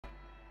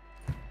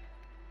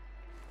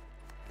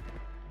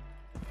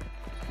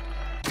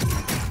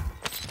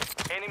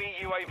Enemy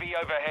UAV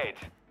overhead.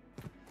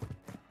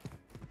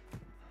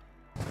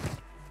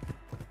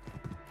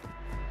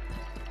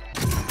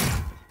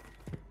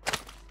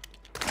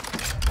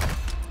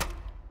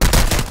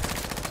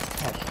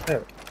 Oh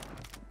shit.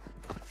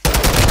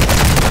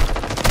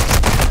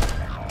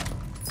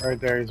 Right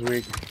there, he's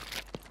weak.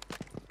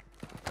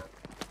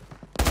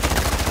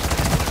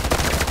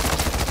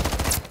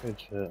 Good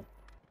shit.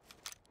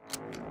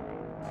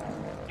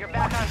 You're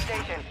back on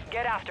station.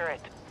 Get after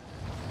it.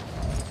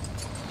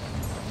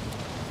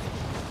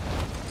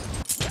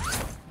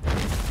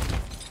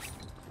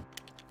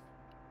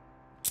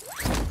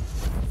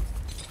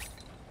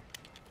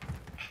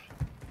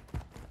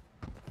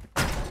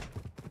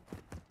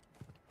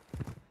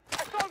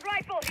 Assault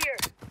rifle here.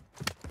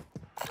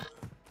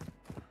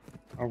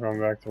 I'm going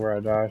back to where I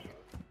died.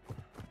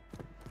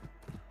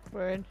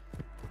 Word.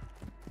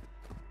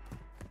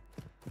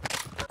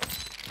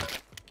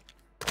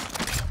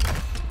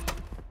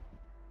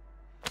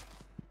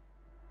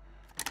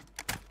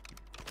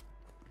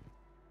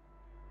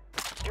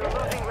 You're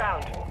losing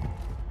ground.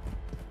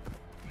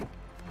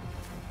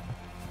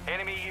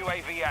 Enemy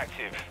UAV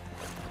active.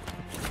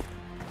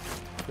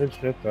 Good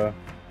shit though.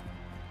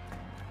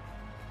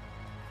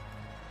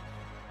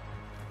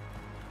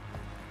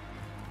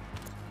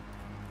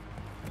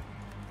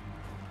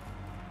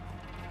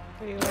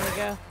 Where do you want to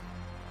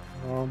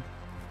go?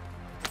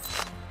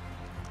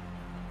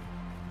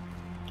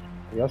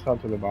 I guess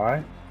out to the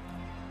buy.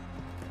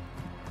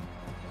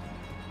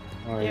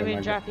 Oh, You yeah, want me to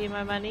my drop you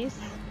my monies?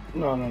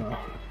 No.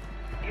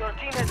 Your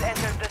team has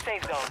entered the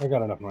safe zone. I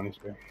got enough money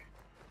spare.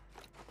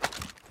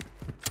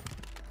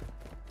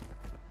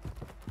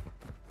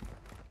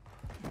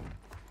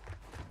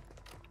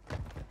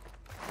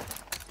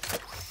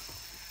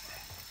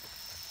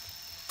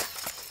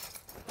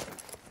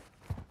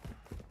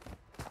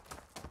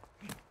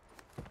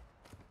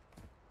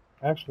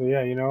 Actually,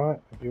 yeah, you know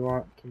what? If you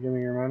want to give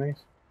me your monies,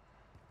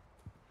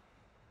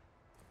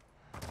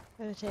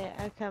 Okay,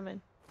 I'm coming.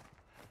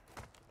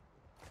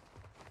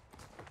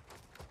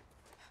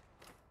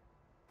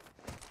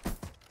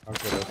 I'll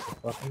get us the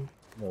fucking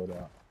load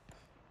out.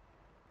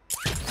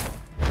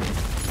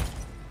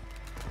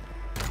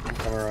 I'm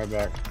coming right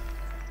back.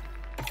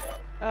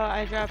 Oh,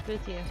 I dropped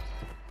with you.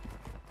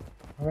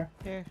 Okay.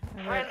 Here,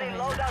 I'm right Friendly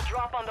behind loadout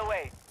drop on the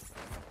way.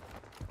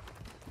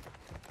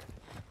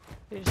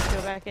 you. We just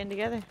go back in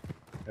together.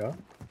 Yeah.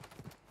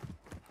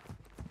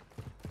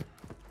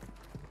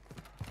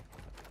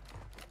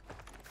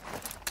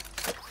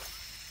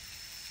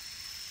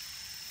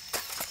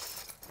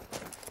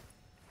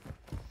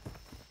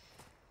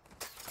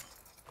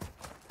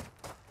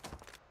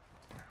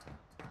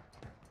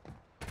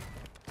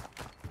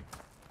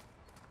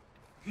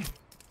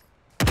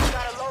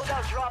 Got a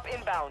loadout drop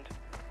inbound.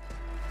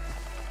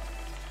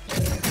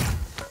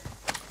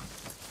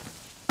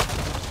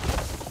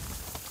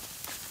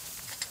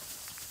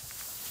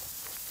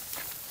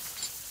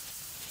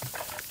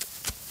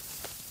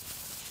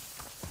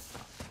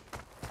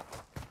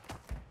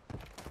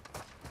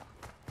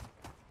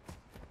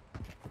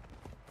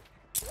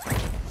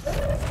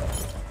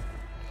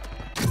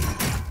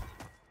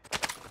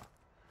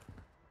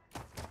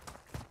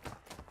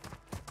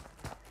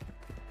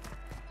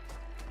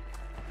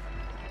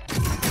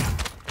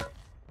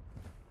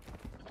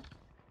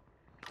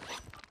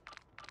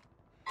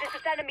 This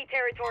is enemy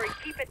territory.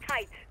 Keep it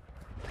tight.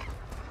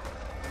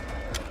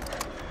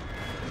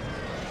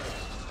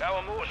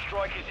 Our mortar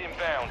strike is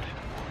inbound.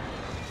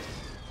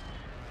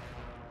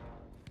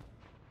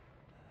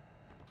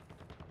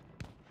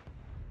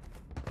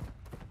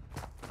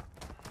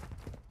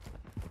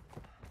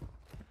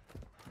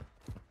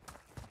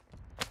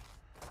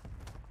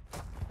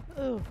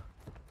 Ooh.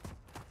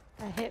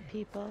 I hit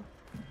people.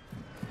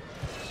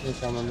 We're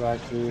coming back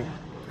to you.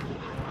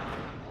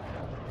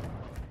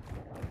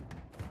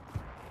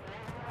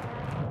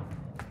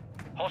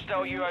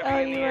 Hostile UAV Oh,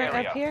 in you the weren't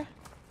area. up here?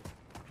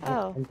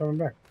 Oh, I'm coming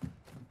back.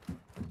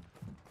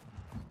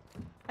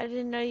 I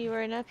didn't know you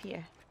weren't up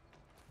here.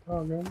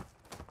 Oh, good.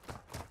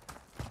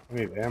 I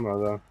need ammo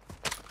though.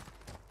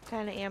 What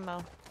kind of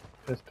ammo?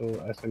 Pistol,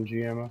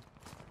 SMG ammo.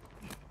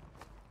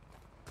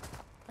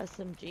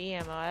 SMG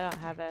ammo. I don't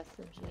have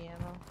SMG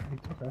ammo.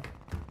 It's okay.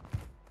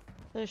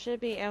 There should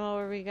be ammo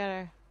where we got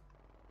our...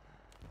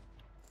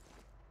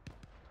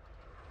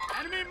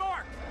 Enemy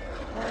mark.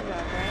 Hold on,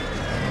 right?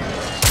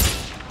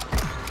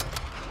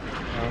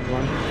 Found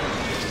one.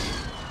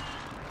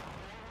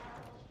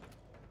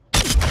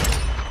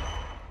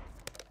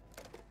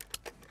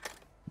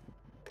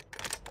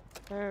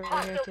 They're over here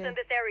Hostiles too. in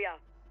this area.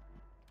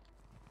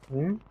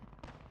 Hmm?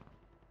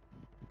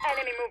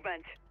 Enemy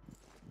movement.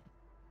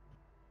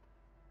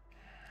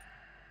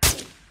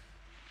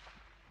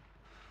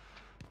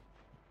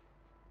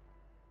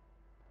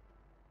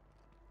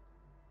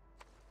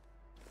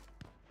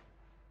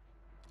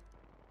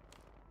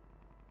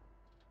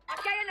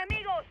 Aquí hay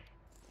enemigos.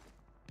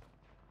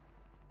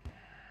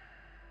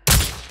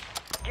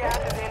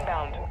 Gas is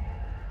inbound.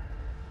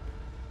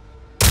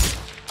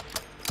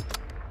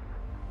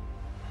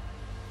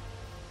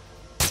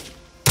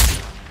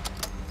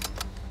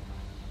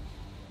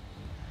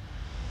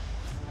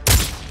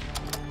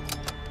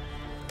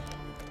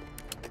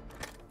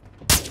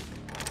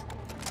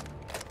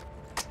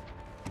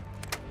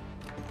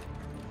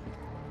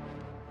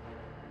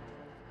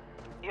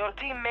 Your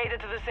team made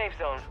it to the safe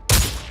zone.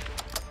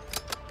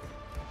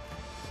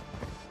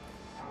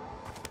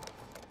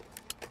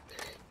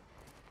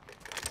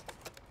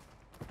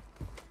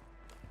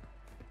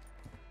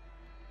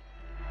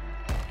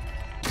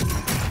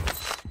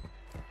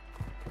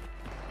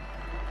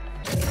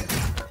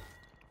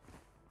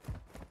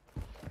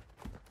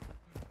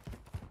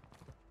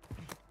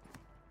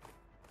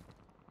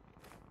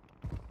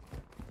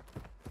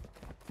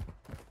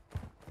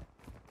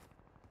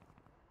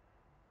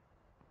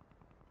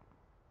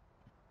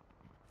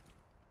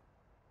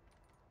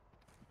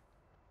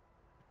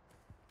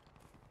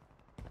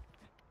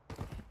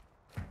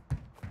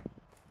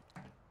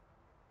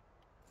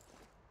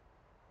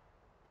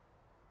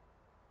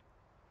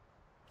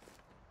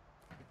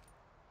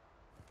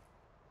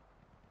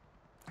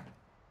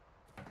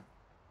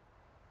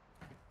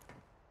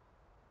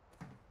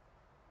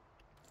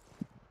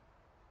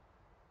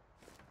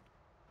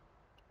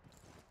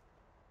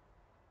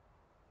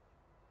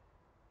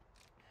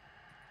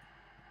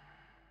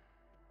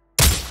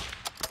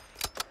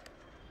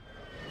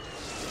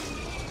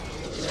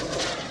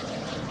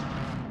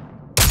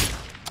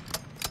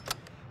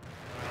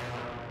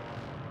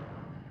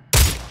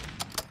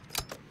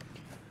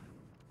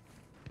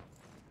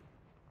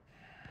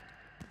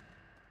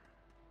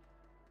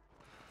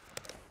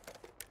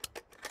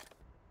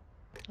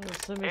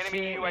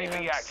 Enemy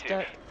UAV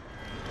active.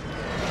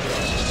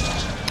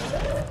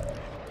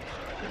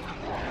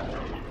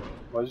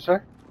 What did you say?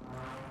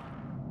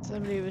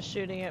 Somebody was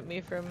shooting at me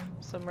from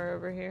somewhere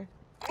over here.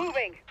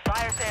 Moving.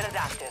 Fire sale is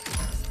active.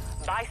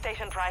 Buy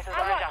station prices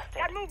are adjusted.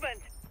 Got movement.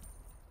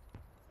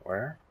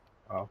 Where?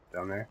 Oh,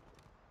 down there.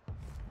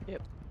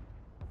 Yep.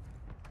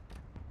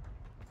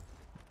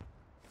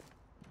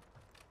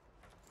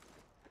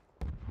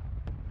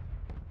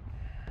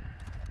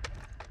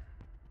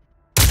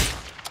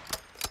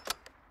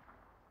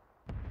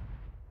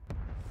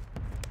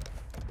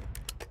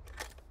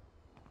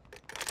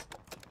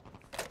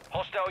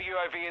 Hostile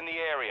UAV in the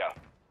area.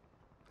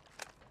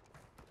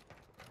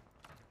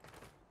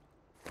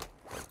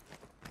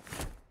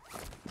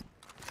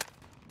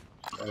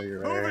 Oh,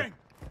 you're right.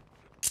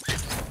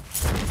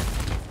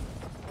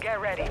 Get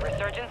ready.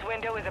 Resurgence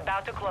window is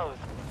about to close.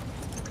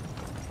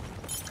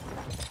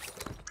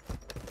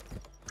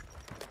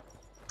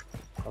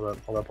 Hold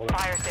up.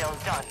 Fire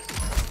sales done.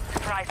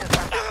 Prices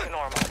are back to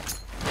normal.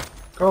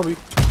 Kobe.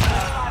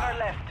 5 are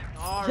left.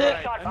 All Good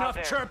right, shot, enough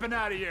Bobby. chirping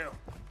out of you.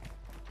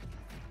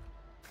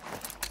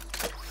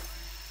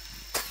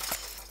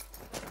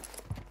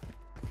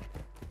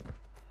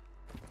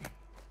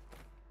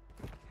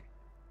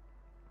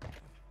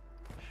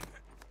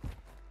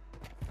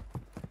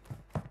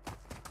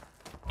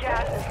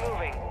 Gas is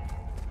moving.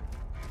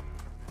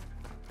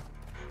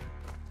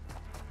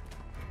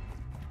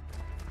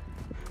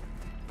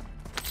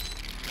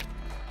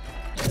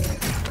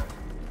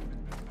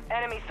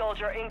 Enemy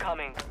soldier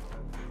incoming.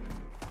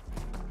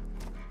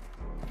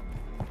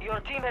 Your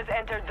team has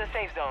entered the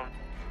safe zone.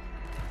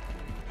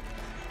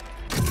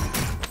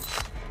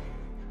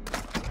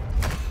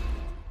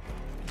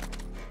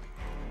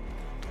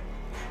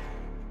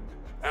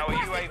 Our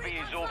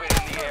UAV is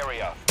orbiting the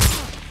area.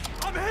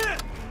 I'm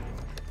hit!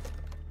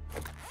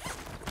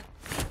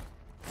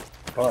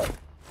 But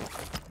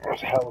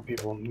there's a hell of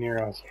people near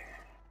us.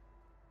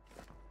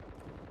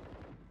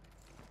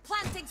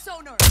 Planting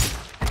sonar.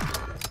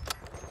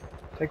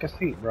 Take a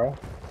seat, bro.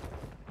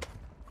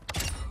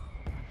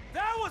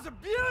 That was a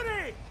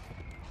beauty!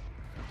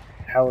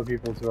 Hell of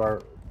people to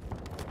our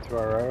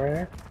right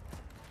here.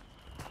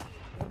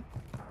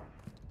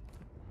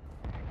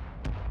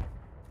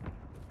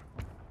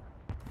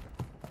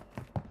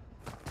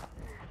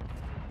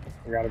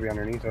 They gotta be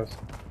underneath us.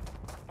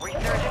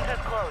 Resurgence has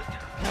closed.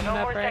 Coming No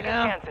up more right second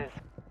now. chances.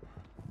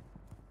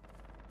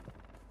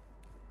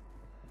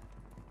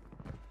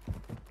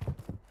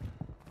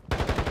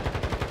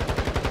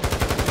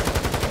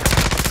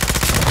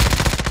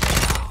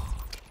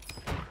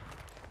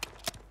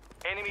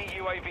 Enemy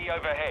UAV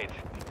overhead.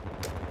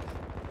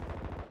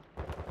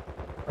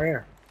 Right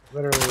here.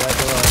 Literally right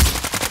below.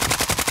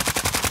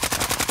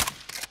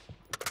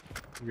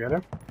 You get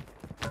him?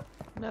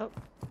 Nope.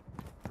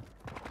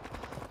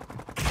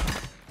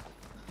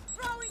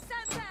 Throwing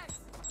sandbags.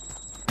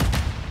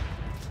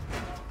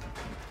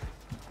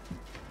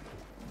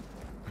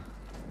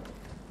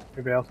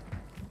 He bailed.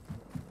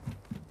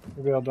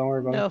 He bailed, don't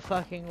worry about No him.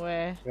 fucking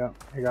way. Yeah,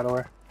 he got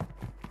away.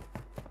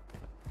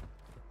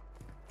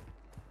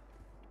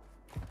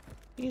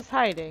 He's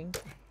hiding.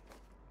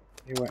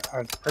 He went, I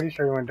was pretty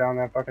sure he went down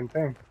that fucking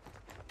thing.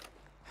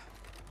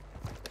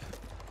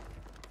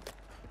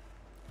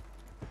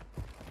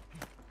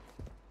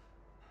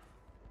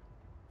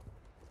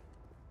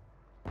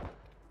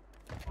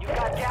 You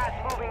got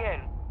gas moving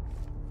in.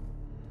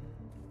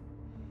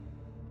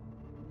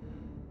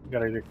 You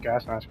gotta get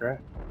gas mask, right?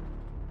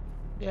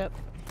 Yep.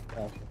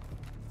 Gotcha.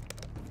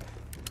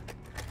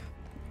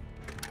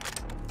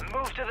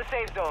 Move to the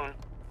safe zone.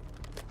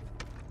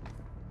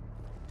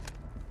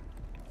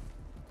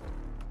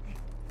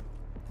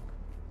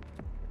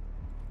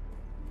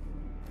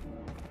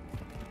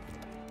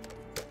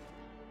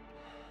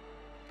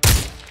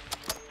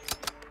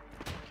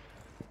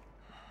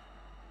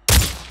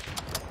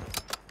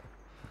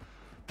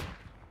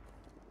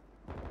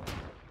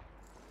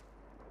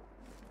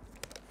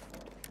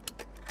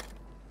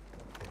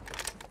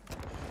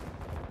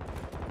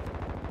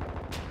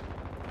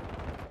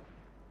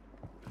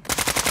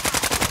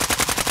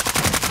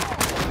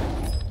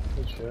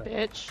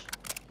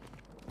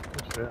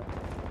 shit.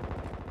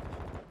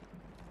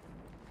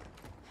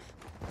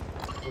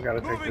 We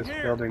gotta take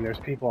this building. There's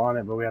people on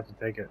it, but we have to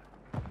take it.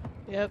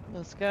 Yep,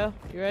 let's go.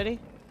 You ready?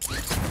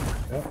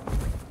 Yep.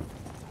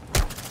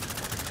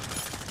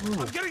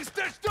 I'm getting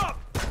stitched up!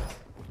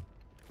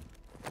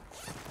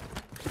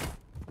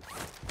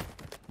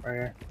 Right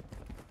here.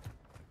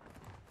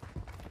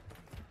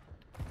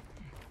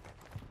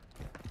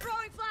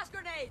 Throwing flash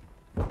grenade.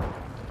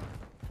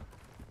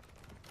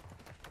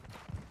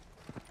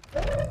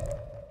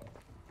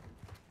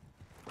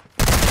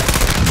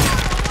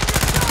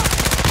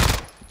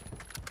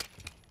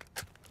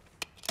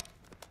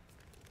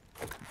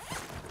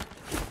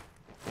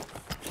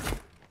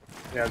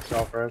 Yeah, it's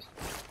all for us.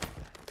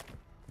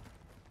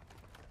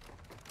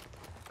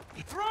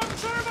 Throwing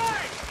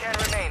thermite!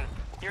 10 remain.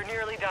 You're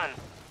nearly done.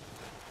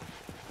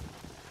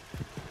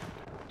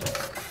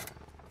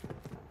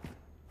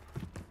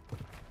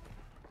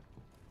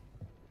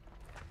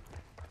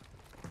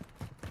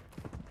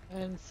 I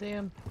didn't see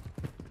him.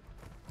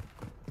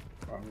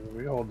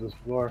 We hold this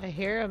floor. I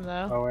hear him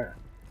though. Oh wait.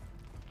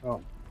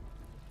 Oh.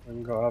 We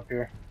can go up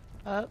here.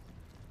 Up.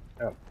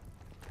 Yep.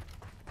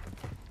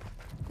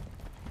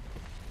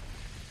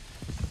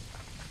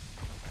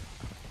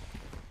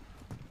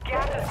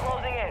 Gas is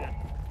closing in.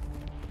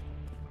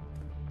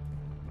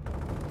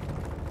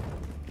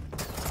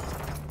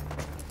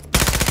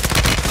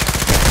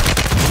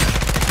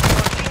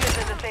 Your team is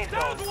in the safe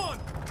Down zone. one!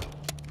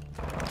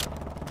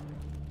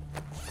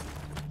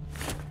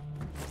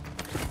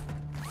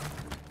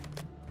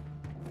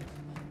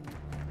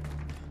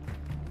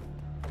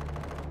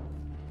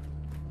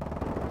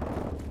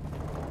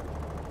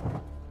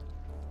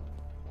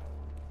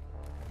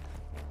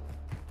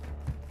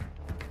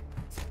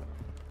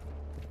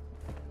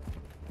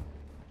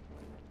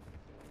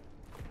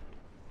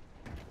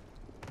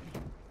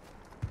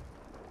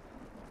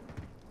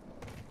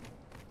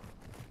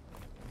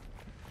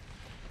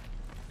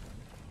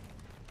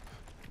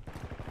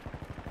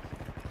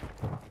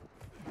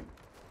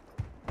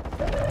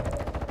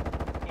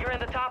 You're in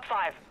the top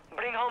 5.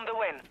 Bring home the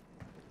win.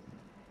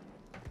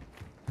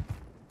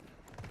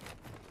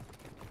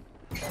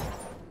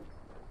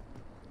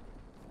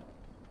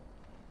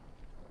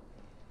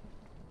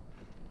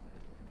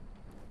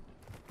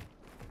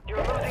 You're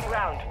losing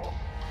ground.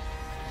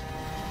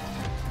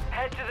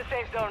 Head to the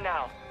safe zone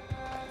now.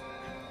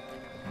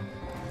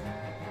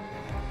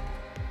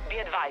 Be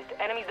advised,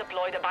 enemies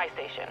deployed a buy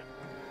station.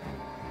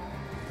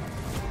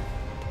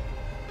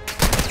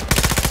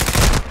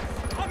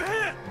 I'm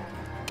hit!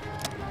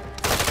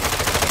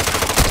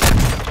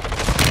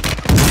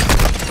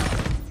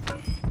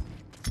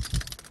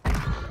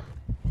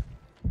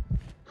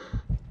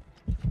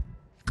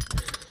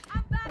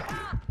 I'm back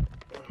up.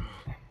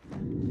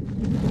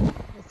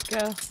 Let's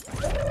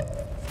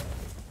go.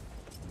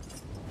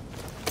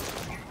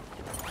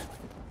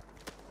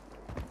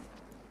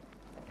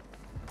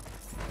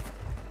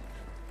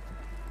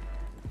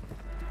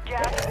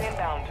 Gas is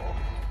inbound.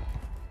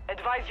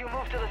 Advise you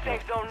move to the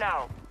safe zone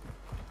now.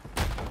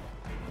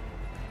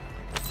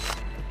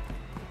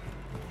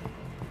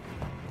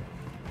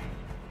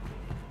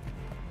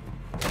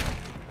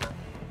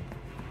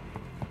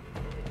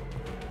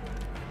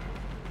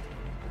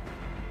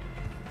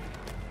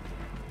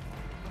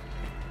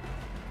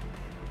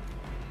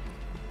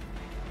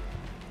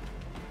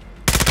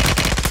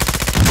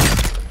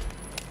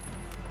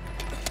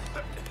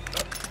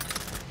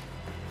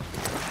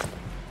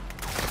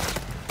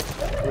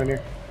 Come in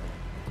here.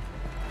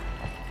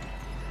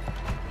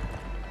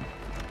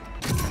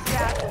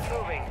 Gas is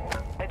moving.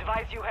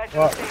 Advise you head to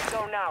What? the safe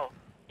zone now.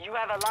 You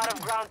have a lot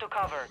of ground to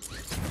cover.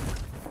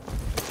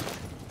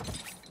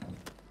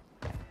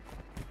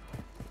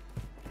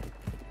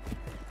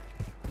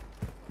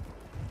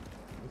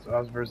 It's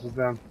us versus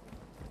them.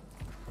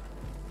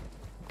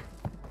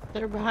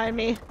 They're behind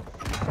me.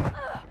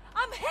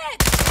 I'm hit.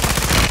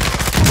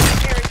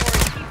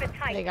 Territory, keep it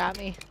tight. They got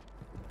me.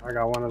 I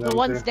got one of them The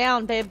one's too.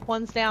 down, babe.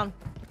 One's down.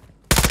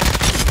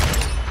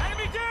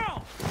 Enemy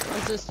down!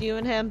 It's just you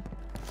and him.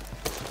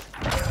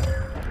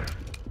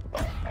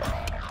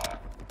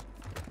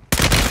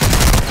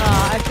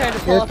 I tried to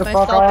pull Get off the my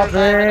fuck self off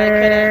revive and I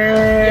couldn't.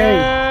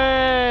 me!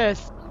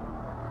 Yes!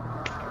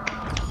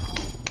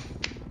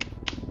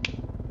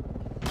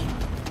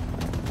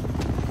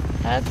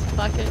 That's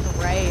fucking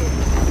right.